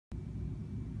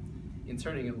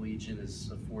interning at Legion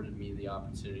has afforded me the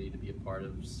opportunity to be a part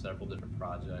of several different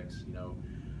projects,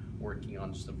 working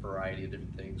on just a variety of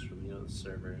different things from, the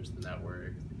servers, the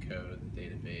network, the code, the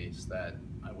database that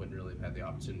I wouldn't really have had the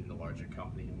opportunity in a larger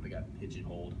company. I would have got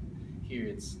pigeonholed. Here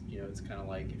it's, it's kind of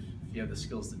like if you have the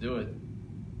skills to do it,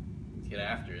 get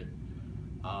after it.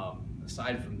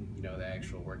 Aside from, the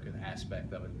actual work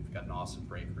aspect of it, we've got an awesome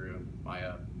break room. My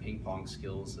ping pong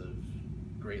skills have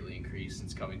greatly increased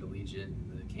since coming to Legion.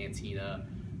 The cantina,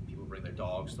 people bring their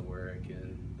dogs to work,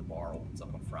 and the bar opens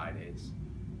up on Fridays.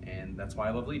 And that's why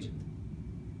I love Legion.